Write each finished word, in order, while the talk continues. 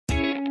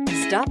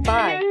Stop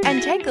by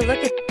and take a look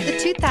at the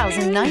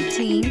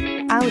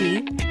 2019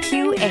 Audi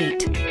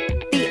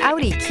Q8. The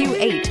Audi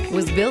Q8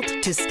 was built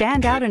to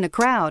stand out in a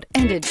crowd,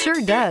 and it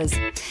sure does.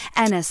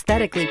 An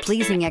aesthetically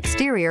pleasing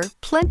exterior,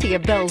 plenty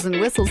of bells and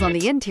whistles on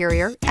the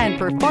interior, and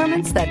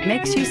performance that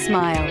makes you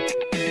smile.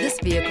 This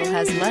vehicle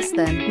has less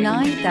than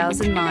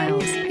 9,000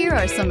 miles. Here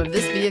are some of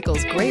this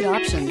vehicle's great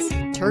options: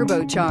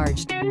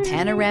 turbocharged,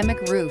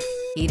 panoramic roof,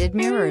 heated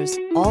mirrors,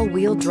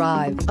 all-wheel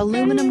drive,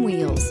 aluminum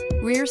wheels,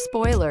 rear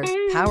spoiler,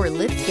 power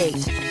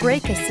liftgate,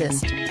 brake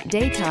assist,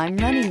 daytime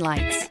running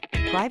lights,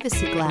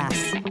 privacy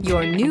glass.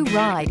 Your new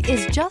ride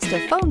is just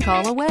a phone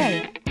call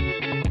away.